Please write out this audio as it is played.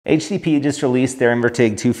HTP just released their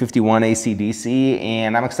Invertig 251 AC/DC,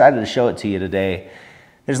 and I'm excited to show it to you today.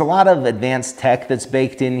 There's a lot of advanced tech that's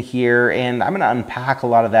baked in here, and I'm going to unpack a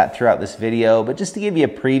lot of that throughout this video, but just to give you a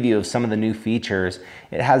preview of some of the new features,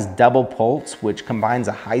 it has double pulse, which combines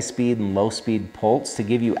a high-speed and low-speed pulse to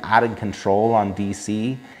give you added control on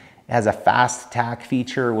DC. It has a fast tack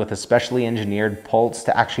feature with a specially engineered pulse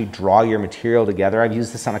to actually draw your material together. I've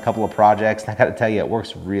used this on a couple of projects, and I gotta tell you, it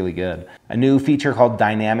works really good. A new feature called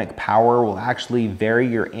dynamic power will actually vary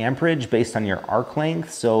your amperage based on your arc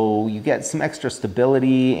length, so you get some extra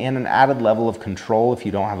stability and an added level of control if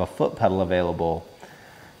you don't have a foot pedal available.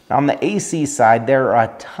 Now on the AC side, there are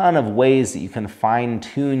a ton of ways that you can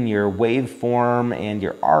fine-tune your waveform and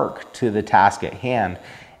your arc to the task at hand.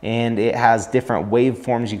 And it has different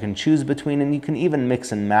waveforms you can choose between, and you can even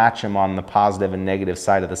mix and match them on the positive and negative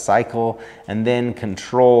side of the cycle, and then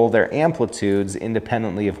control their amplitudes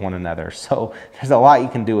independently of one another. So there's a lot you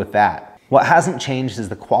can do with that. What hasn't changed is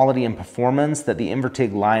the quality and performance that the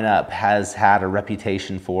Invertig lineup has had a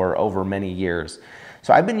reputation for over many years.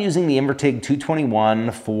 So I've been using the Invertig 221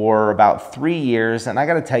 for about 3 years, and I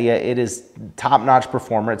gotta tell you, it is top-notch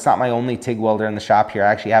performer. It's not my only TIG welder in the shop here. I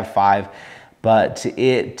actually have 5. But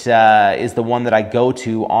it is the one that I go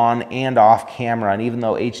to on and off camera. And even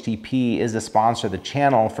though HTP is a sponsor of the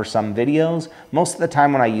channel for some videos, most of the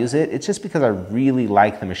time when I use it, it's just because I really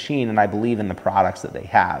like the machine and I believe in the products that they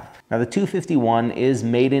have. Now the 251 is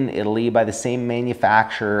made in Italy by the same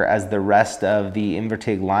manufacturer as the rest of the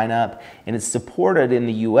Invertig lineup, and it's supported in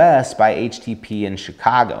the US by HTP in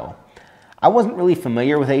Chicago. I wasn't really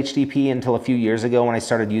familiar with HTP until a few years ago when I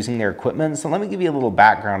started using their equipment, so let me give you a little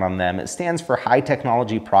background on them. It stands for High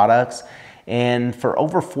Technology Products, and for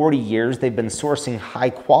over 40 years they've been sourcing high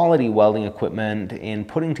quality welding equipment and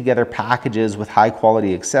putting together packages with high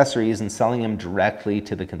quality accessories and selling them directly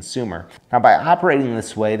to the consumer. Now by operating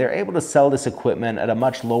this way, they're able to sell this equipment at a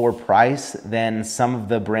much lower price than some of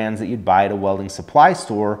the brands that you'd buy at a welding supply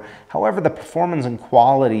store. However, the performance and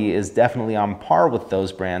quality is definitely on par with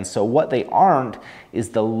those brands. So what they aren't is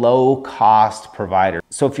the low cost provider.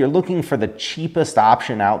 So if you're looking for the cheapest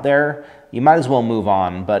option out there, you might as well move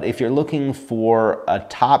on. But if you're looking for a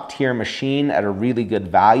top tier machine at a really good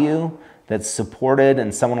value that's supported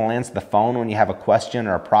and someone will answer the phone when you have a question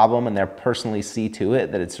or a problem and they'll personally see to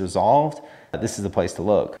it that it's resolved, this is the place to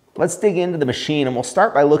look. Let's dig into the machine, and we'll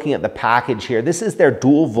start by looking at the package here. This is their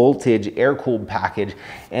dual voltage air-cooled package,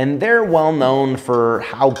 and they're well known for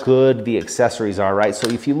how good the accessories are, right? So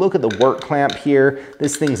if you look at the work clamp here,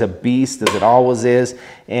 this thing's a beast, as it always is,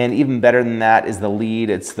 and even better than that is the lead.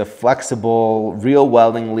 It's the flexible, real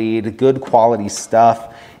welding lead, good quality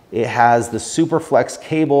stuff. It has the Superflex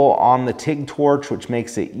cable on the TIG torch, which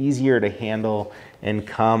makes it easier to handle, and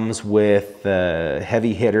comes with the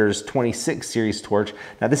heavy hitters 26 series torch.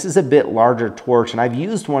 Now this is a bit larger torch, and I've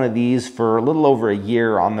used one of these for a little over a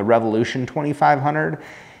year on the Revolution 2500.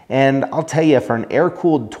 And I'll tell you, for an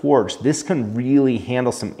air-cooled torch, this can really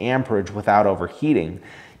handle some amperage without overheating.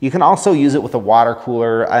 You can also use it with a water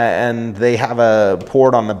cooler, and they have a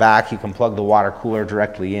port on the back. You can plug the water cooler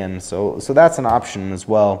directly in, so that's an option as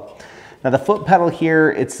well. Now the foot pedal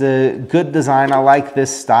here, it's a good design. I like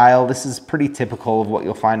this style. This is pretty typical of what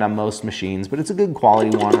you'll find on most machines, but it's a good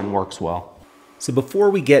quality one and works well. So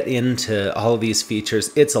before we get into all of these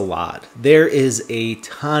features, it's a lot. There is a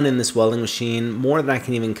ton in this welding machine, more than I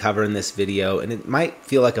can even cover in this video, and it might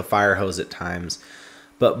feel like a fire hose at times.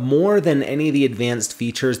 But more than any of the advanced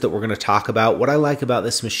features that we're going to talk about, what I like about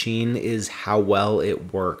this machine is how well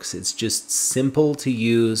it works. It's just simple to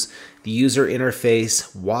use. The user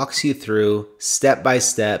interface walks you through step by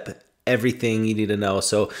step everything you need to know.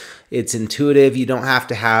 So it's intuitive. You don't have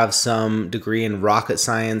to have some degree in rocket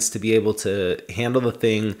science to be able to handle the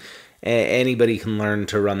thing. Anybody can learn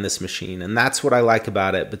to run this machine, and that's what I like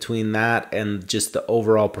about it. Between that and just the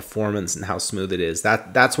overall performance and how smooth it is,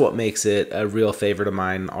 that's what makes it a real favorite of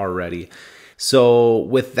mine already. So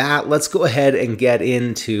with that, let's go ahead and get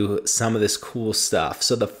into some of this cool stuff.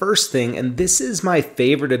 So the first thing, and this is my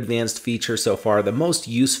favorite advanced feature so far, the most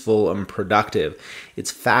useful and productive, it's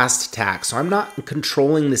fast tack. So I'm not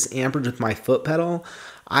controlling this amperage with my foot pedal.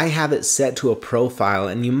 I have it set to a profile,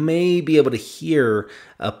 and you may be able to hear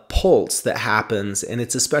a pulse that happens, and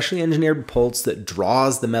it's a specially engineered pulse that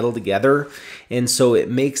draws the metal together, and so it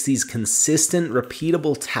makes these consistent,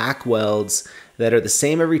 repeatable tack welds that are the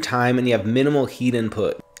same every time, and you have minimal heat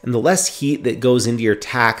input. And the less heat that goes into your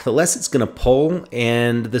tack, the less it's going to pull,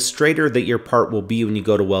 and the straighter that your part will be when you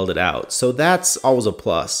go to weld it out. So that's always a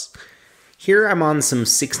plus. Here I'm on some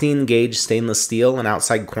 16 gauge stainless steel and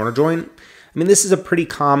outside corner joint. I mean, this is a pretty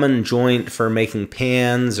common joint for making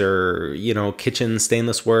pans or, you know, kitchen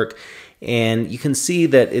stainless work. And you can see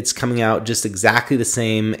that it's coming out just exactly the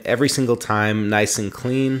same every single time, nice and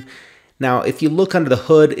clean. Now, if you look under the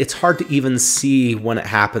hood, it's hard to even see when it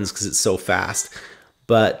happens because it's so fast.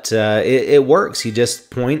 But it works. You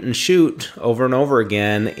just point and shoot over and over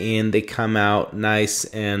again, and they come out nice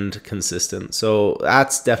and consistent. So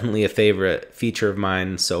that's definitely a favorite feature of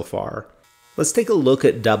mine so far. Let's take a look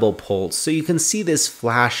at double pulse. So you can see this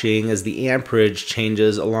flashing as the amperage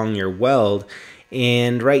changes along your weld.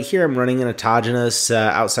 And right here I'm running an autogenous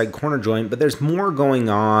outside corner joint, but there's more going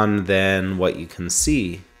on than what you can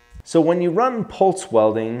see. So when you run pulse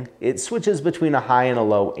welding, it switches between a high and a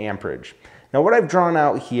low amperage. Now what I've drawn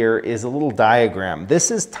out here is a little diagram.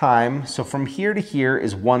 This is time, so from here to here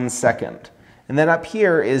is 1 second. And then up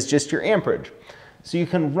here is just your amperage. So you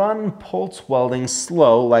can run pulse welding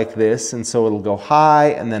slow like this, and so it'll go high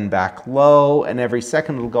and then back low, and every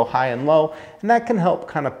second it'll go high and low, and that can help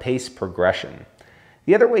kind of pace progression.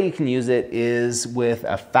 The other way you can use it is with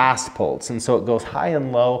a fast pulse, and so it goes high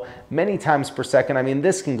and low many times per second. I mean,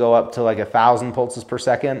 this can go up to like 1,000 pulses per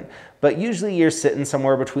second, but usually you're sitting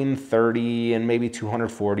somewhere between 30 and maybe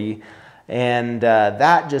 240, and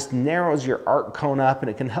that just narrows your arc cone up, and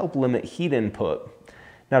it can help limit heat input.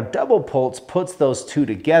 Now double pulse puts those two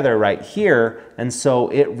together right here, and so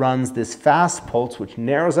it runs this fast pulse which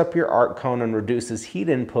narrows up your arc cone and reduces heat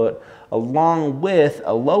input, along with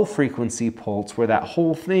a low frequency pulse where that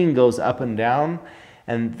whole thing goes up and down,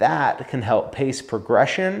 and that can help pace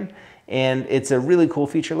progression, and it's a really cool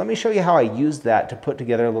feature. Let me show you how I used that to put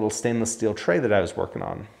together a little stainless steel tray that I was working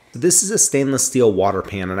on. This is a stainless steel water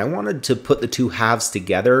pan, and I wanted to put the two halves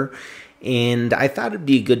together, and I thought it'd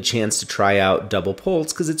be a good chance to try out double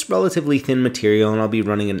pulse because it's relatively thin material, and I'll be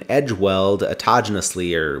running an edge weld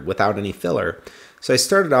autogenously or without any filler. So I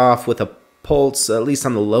started off with a pulse, at least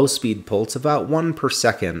on the low speed pulse, about 1 per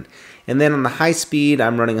second. And then on the high speed,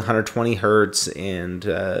 I'm running 120 hertz and,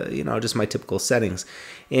 you know, just my typical settings.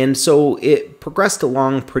 And so it progressed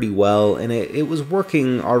along pretty well, and it was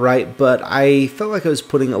working all right, but I felt like I was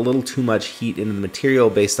putting a little too much heat into the material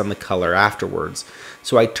based on the color afterwards.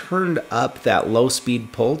 So I turned up that low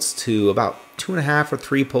speed pulse to about 2.5 or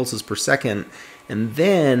 3 pulses per second, and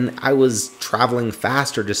then I was traveling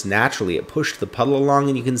faster just naturally. It pushed the puddle along,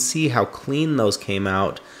 and you can see how clean those came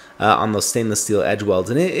out on those stainless steel edge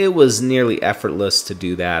welds, and it was nearly effortless to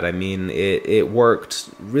do that. I mean, it worked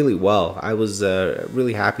really well. I was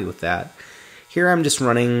really happy with that. Here I'm just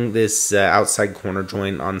running this outside corner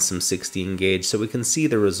joint on some 16 gauge, so we can see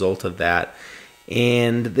the result of that.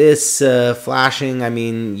 And this flashing, I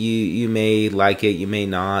mean, you may like it, you may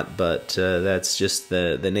not, but that's just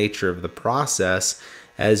the nature of the process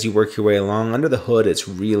as you work your way along. Under the hood, it's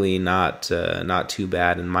really not too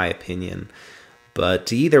bad in my opinion.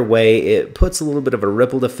 But either way, it puts a little bit of a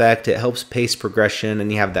rippled effect, it helps pace progression,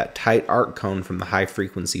 and you have that tight arc cone from the high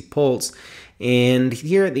frequency pulse. And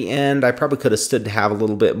here at the end, I probably could have stood to have a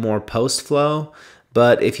little bit more post flow.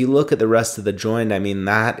 But if you look at the rest of the joint, I mean,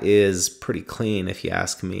 that is pretty clean if you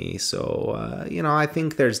ask me. So, you know, I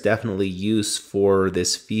think there's definitely use for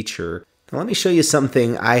this feature. Now, let me show you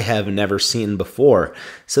something I have never seen before.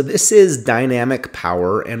 So this is dynamic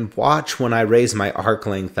power, and watch when I raise my arc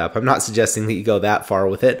length up. I'm not suggesting that you go that far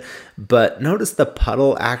with it, but notice the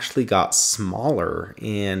puddle actually got smaller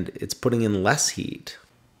and it's putting in less heat.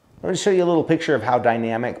 Let me show you a little picture of how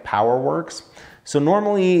dynamic power works. So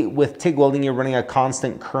normally with TIG welding, you're running a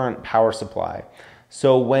constant current power supply.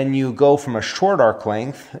 So when you go from a short arc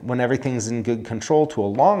length, when everything's in good control, to a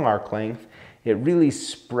long arc length, it really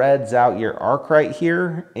spreads out your arc right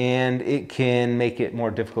here, and it can make it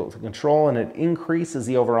more difficult to control, and it increases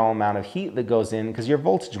the overall amount of heat that goes in because your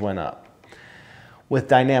voltage went up. With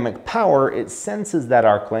dynamic power, it senses that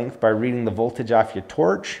arc length by reading the voltage off your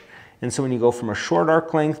torch. And so when you go from a short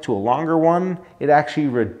arc length to a longer one, it actually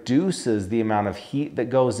reduces the amount of heat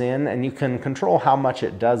that goes in, and you can control how much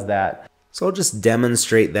it does that. So I'll just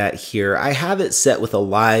demonstrate that here. I have it set with a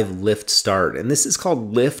live lift start, and this is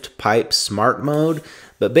called Lift Pipe Smart Mode.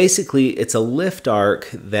 But basically, it's a lift arc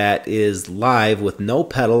that is live with no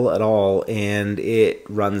pedal at all, and it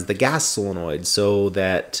runs the gas solenoid so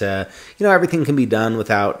that you know, everything can be done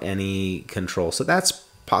without any control. So that's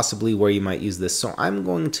possibly where you might use this. So I'm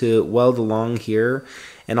going to weld along here,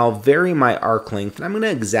 and I'll vary my arc length, and I'm going to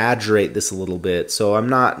exaggerate this a little bit. So I'm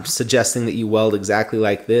not suggesting that you weld exactly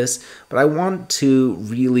like this, but I want to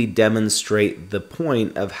really demonstrate the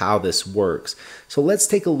point of how this works. So let's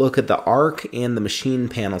take a look at the arc and the machine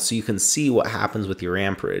panel so you can see what happens with your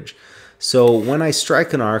amperage. So when I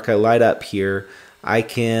strike an arc, I light up here. I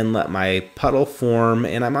can let my puddle form,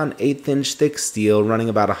 and I'm on 1/8 inch thick steel running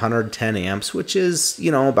about 110 amps, which is,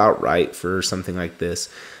 you know, about right for something like this.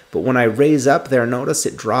 But when I raise up there, notice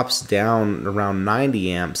it drops down around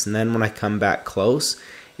 90 amps, and then when I come back close,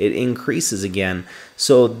 it increases again.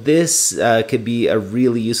 So this could be a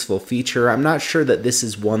really useful feature. I'm not sure that this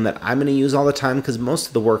is one that I'm going to use all the time, because most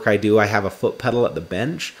of the work I do, I have a foot pedal at the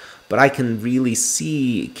bench, but I can really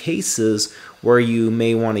see cases where you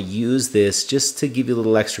may want to use this just to give you a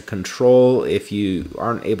little extra control if you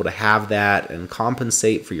aren't able to have that and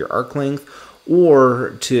compensate for your arc length,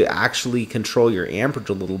 or to actually control your amperage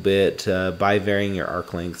a little bit by varying your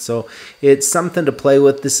arc length. So it's something to play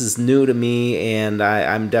with. This is new to me, and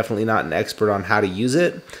I'm definitely not an expert on how to use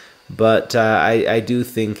it, but I do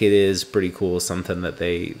think it is pretty cool, something that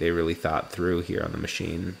they really thought through here on the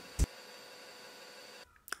machine.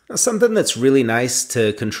 Now, something that's really nice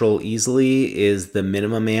to control easily is the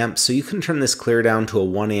minimum amp. So you can turn this clear down to a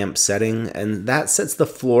 1 amp setting, and that sets the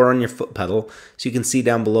floor on your foot pedal. So you can see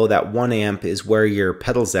down below that 1 amp is where your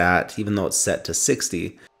pedal's at, even though it's set to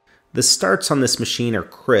 60. The starts on this machine are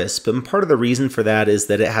crisp, and part of the reason for that is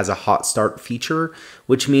that it has a hot start feature,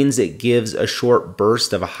 which means it gives a short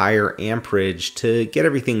burst of a higher amperage to get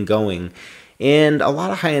everything going. And a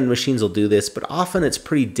lot of high-end machines will do this, but often it's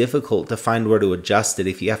pretty difficult to find where to adjust it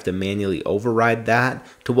if you have to manually override that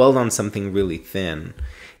to weld on something really thin.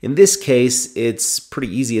 In this case, it's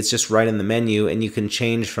pretty easy. It's just right in the menu, and you can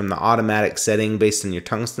change from the automatic setting based on your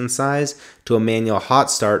tungsten size to a manual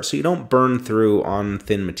hot start, so you don't burn through on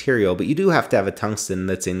thin material, but you do have to have a tungsten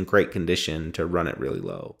that's in great condition to run it really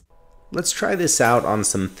low. Let's try this out on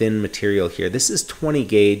some thin material here. This is 20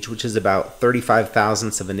 gauge, which is about 35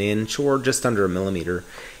 thousandths of an inch, or just under a millimeter.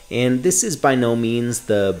 And this is by no means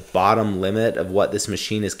the bottom limit of what this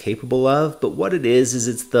machine is capable of, but what it is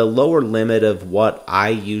it's the lower limit of what I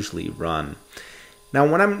usually run. Now,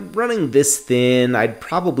 when I'm running this thin, I'd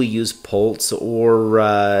probably use Pulse, or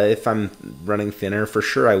if I'm running thinner, for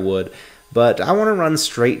sure I would. But I want to run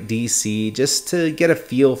straight DC just to get a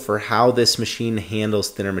feel for how this machine handles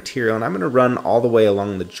thinner material, and I'm going to run all the way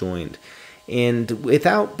along the joint. And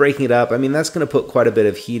without breaking it up, I mean, that's going to put quite a bit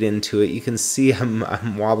of heat into it. You can see I'm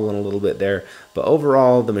wobbling a little bit there, but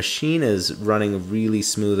overall the machine is running really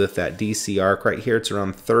smooth with that DC arc. Right here it's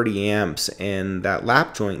around 30 amps, and that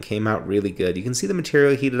lap joint came out really good. You can see the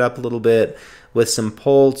material heated up a little bit with some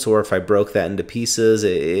Pulse, or if I broke that into pieces,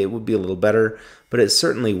 it would be a little better, but it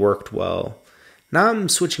certainly worked well. Now I'm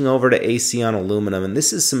switching over to AC on aluminum, and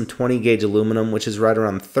this is some 20 gauge aluminum, which is right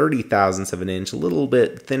around 30 thousandths of an inch, a little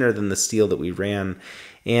bit thinner than the steel that we ran.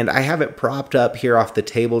 And I have it propped up here off the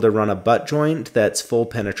table to run a butt joint that's full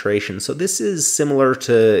penetration. So this is similar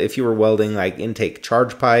to if you were welding like intake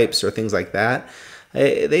charge pipes or things like that.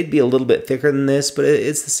 They'd be a little bit thicker than this, but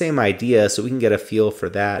it's the same idea, so we can get a feel for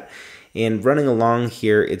that. And running along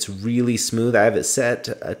here, it's really smooth. I have it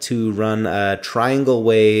set to run a triangle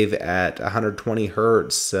wave at 120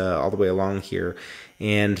 hertz all the way along here.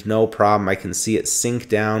 And no problem, I can see it sink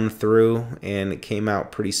down through, and it came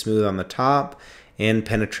out pretty smooth on the top and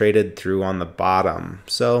penetrated through on the bottom.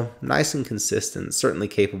 So nice and consistent, certainly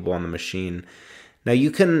capable on the machine. Now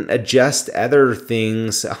you can adjust other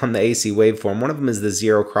things on the AC waveform. One of them is the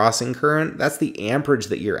zero crossing current. That's the amperage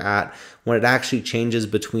that you're at when it actually changes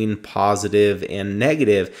between positive and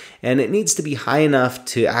negative. And it needs to be high enough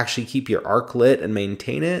to actually keep your arc lit and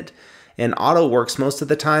maintain it. And auto works most of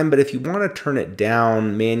the time, but if you want to turn it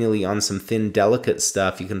down manually on some thin, delicate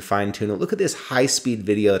stuff, you can fine tune it. Look at this high-speed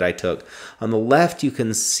video that I took. On the left, you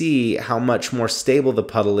can see how much more stable the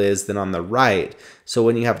puddle is than on the right. So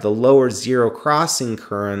when you have the lower zero crossing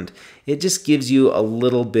current, it just gives you a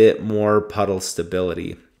little bit more puddle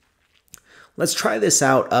stability. Let's try this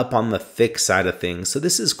out up on the thick side of things. So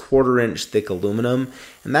this is 1/4 inch thick aluminum,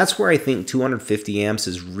 and that's where I think 250 amps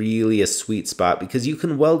is really a sweet spot, because you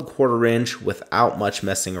can weld 1/4 inch without much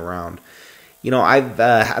messing around. You know, I've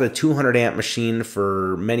had a 200 amp machine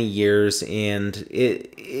for many years, and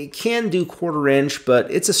it can do 1/4 inch,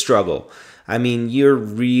 but it's a struggle. I mean, you're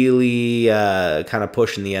really kind of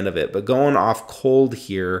pushing the end of it, but going off cold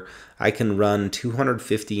here, I can run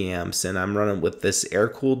 250 amps, and I'm running with this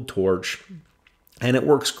air-cooled torch, and it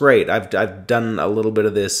works great. I've done a little bit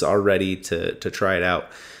of this already to try it out,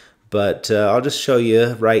 but I'll just show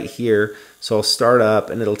you right here. So I'll start up,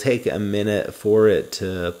 and it'll take a minute for it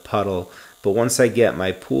to puddle, but once I get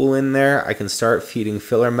my pool in there, I can start feeding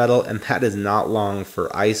filler metal, and that is not long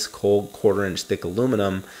for ice cold 1/4 inch thick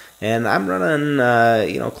aluminum. And I'm running,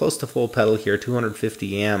 you know, close to full pedal here,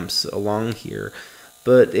 250 amps along here.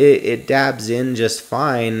 but it dabs in just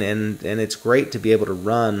fine, and it's great to be able to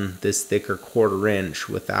run this thicker 1/4 inch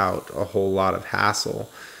without a whole lot of hassle.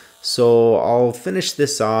 So I'll finish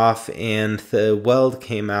this off, and the weld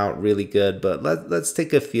came out really good, but let's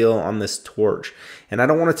take a feel on this torch. And I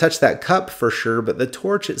don't want to touch that cup for sure, but the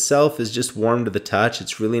torch itself is just warm to the touch.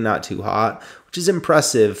 It's really not too hot, which is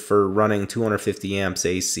impressive for running 250 amps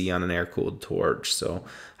AC on an air-cooled torch. So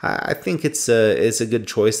I think it's a good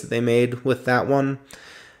choice that they made with that one.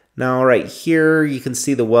 Now right here, you can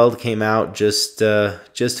see the weld came out just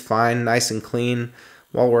fine, nice and clean.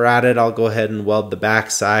 While we're at it, I'll go ahead and weld the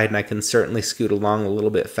back side, and I can certainly scoot along a little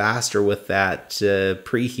bit faster with that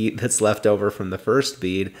preheat that's left over from the first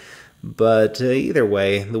bead. But either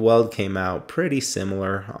way, the weld came out pretty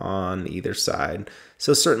similar on either side.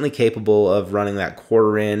 So certainly capable of running that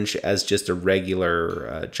 1/4 inch as just a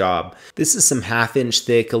regular job. This is some 1/2 inch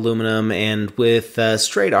thick aluminum, and with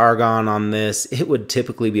straight argon on this, it would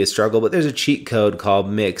typically be a struggle, but there's a cheat code called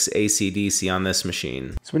Mix AC/DC on this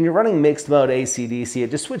machine. So when you're running mixed mode AC/DC, it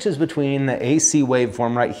just switches between the AC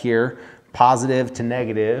waveform right here, positive to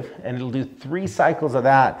negative, and it'll do 3 cycles of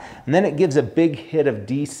that, and then it gives a big hit of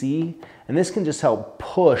DC, and this can just help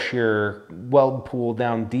push your weld pool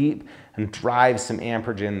down deep and drive some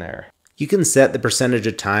amperage in there. You can set the percentage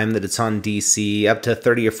of time that it's on DC up to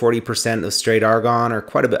 30 or 40% of straight argon, or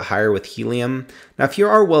quite a bit higher with helium. Now if you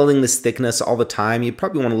are welding this thickness all the time, you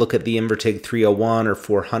probably want to look at the Invertig 301 or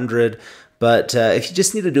 400, but if you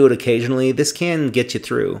just need to do it occasionally, this can get you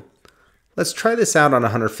through. Let's try this out on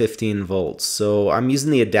 115 volts. So I'm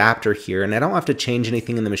using the adapter here, and I don't have to change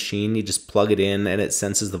anything in the machine. You just plug it in and it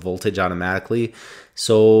senses the voltage automatically.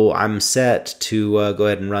 So I'm set to go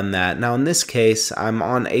ahead and run that. Now in this case, I'm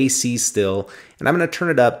on AC still, and I'm going to turn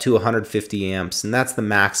it up to 150 amps, and that's the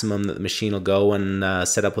maximum that the machine will go and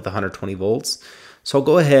set up with 120 volts. So I'll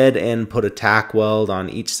go ahead and put a tack weld on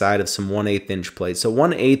each side of some 1/8 inch plates. So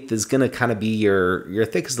 1/8 is going to kind of be your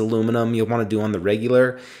thickest aluminum you'll want to do on the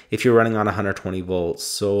regular if you're running on 120 volts.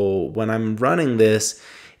 So when I'm running this,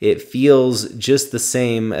 it feels just the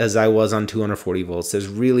same as I was on 240 volts. There's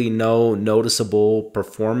really no noticeable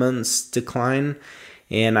performance decline,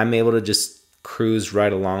 and I'm able to just cruise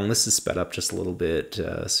right along. This is sped up just a little bit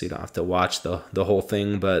so you don't have to watch the whole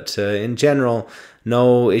thing, but in general,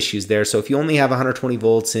 no issues there. So if you only have 120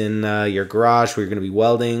 volts in your garage where you're going to be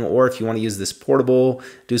welding, or if you want to use this portable,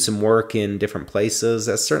 do some work in different places,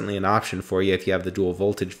 that's certainly an option for you if you have the dual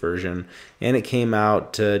voltage version. And it came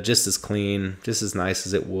out just as clean, just as nice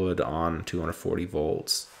as it would on 240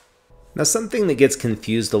 volts. Now something that gets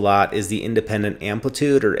confused a lot is the independent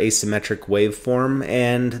amplitude or asymmetric waveform,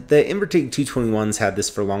 and the Invertig 221s had this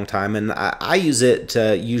for a long time, and I use it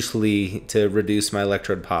usually to reduce my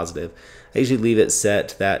electrode positive. I usually leave it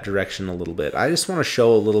set that direction a little bit. I just want to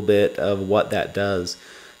show a little bit of what that does.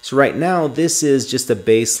 So right now this is just a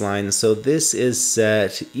baseline, so this is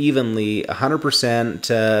set evenly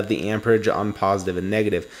 100% of the amperage on positive and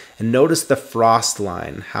negative. And notice the frost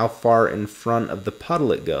line, how far in front of the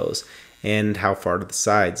puddle it goes and how far to the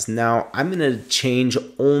sides. Now I'm going to change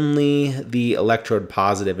only the electrode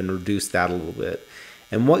positive and reduce that a little bit.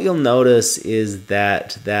 And what you'll notice is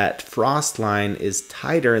that that frost line is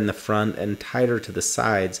tighter in the front and tighter to the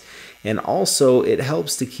sides. And also it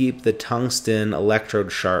helps to keep the tungsten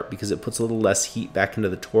electrode sharp because it puts a little less heat back into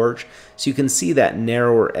the torch. So you can see that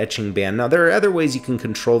narrower etching band. Now there are other ways you can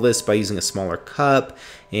control this by using a smaller cup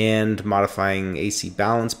and modifying AC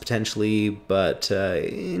balance potentially, but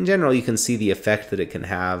in general you can see the effect that it can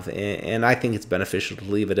have, and I think it's beneficial to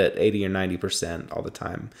leave it at 80 or 90% all the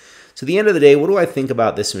time. So at the end of the day, what do I think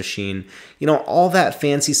about this machine? You know, all that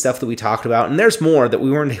fancy stuff that we talked about, and there's more that we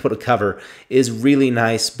weren't able to cover, is really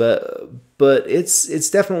nice, but it's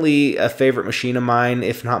definitely a favorite machine of mine,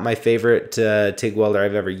 if not my favorite TIG welder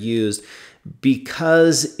I've ever used,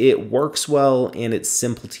 because it works well and it's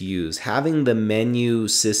simple to use. Having the menu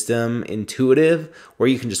system intuitive, where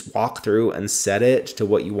you can just walk through and set it to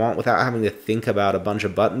what you want without having to think about a bunch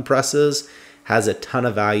of button presses, has a ton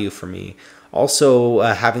of value for me. Also,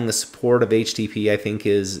 having the support of HTP I think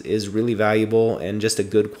is really valuable, and just a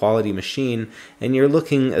good quality machine, and you're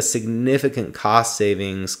looking at significant cost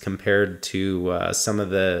savings compared to some of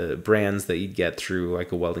the brands that you'd get through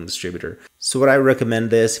like a welding distributor. So would I recommend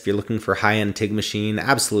this if you're looking for high-end TIG machine?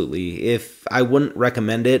 Absolutely. If I wouldn't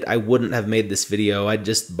recommend it, I wouldn't have made this video. I'd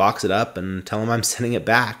just box it up and tell them I'm sending it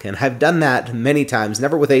back. And I've done that many times,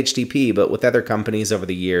 never with HTP, but with other companies over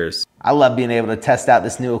the years. I love being able to test out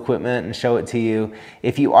this new equipment and show it to you.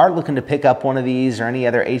 If you are looking to pick up one of these or any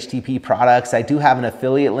other HTP products, I do have an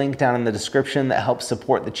affiliate link down in the description that helps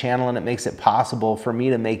support the channel, and it makes it possible for me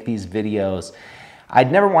to make these videos. I'd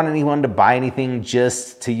never want anyone to buy anything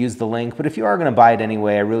just to use the link, but if you are gonna buy it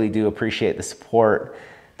anyway, I really do appreciate the support.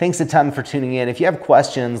 Thanks a ton for tuning in. If you have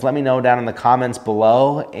questions, let me know down in the comments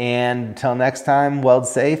below. And until next time, weld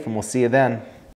safe, and we'll see you then.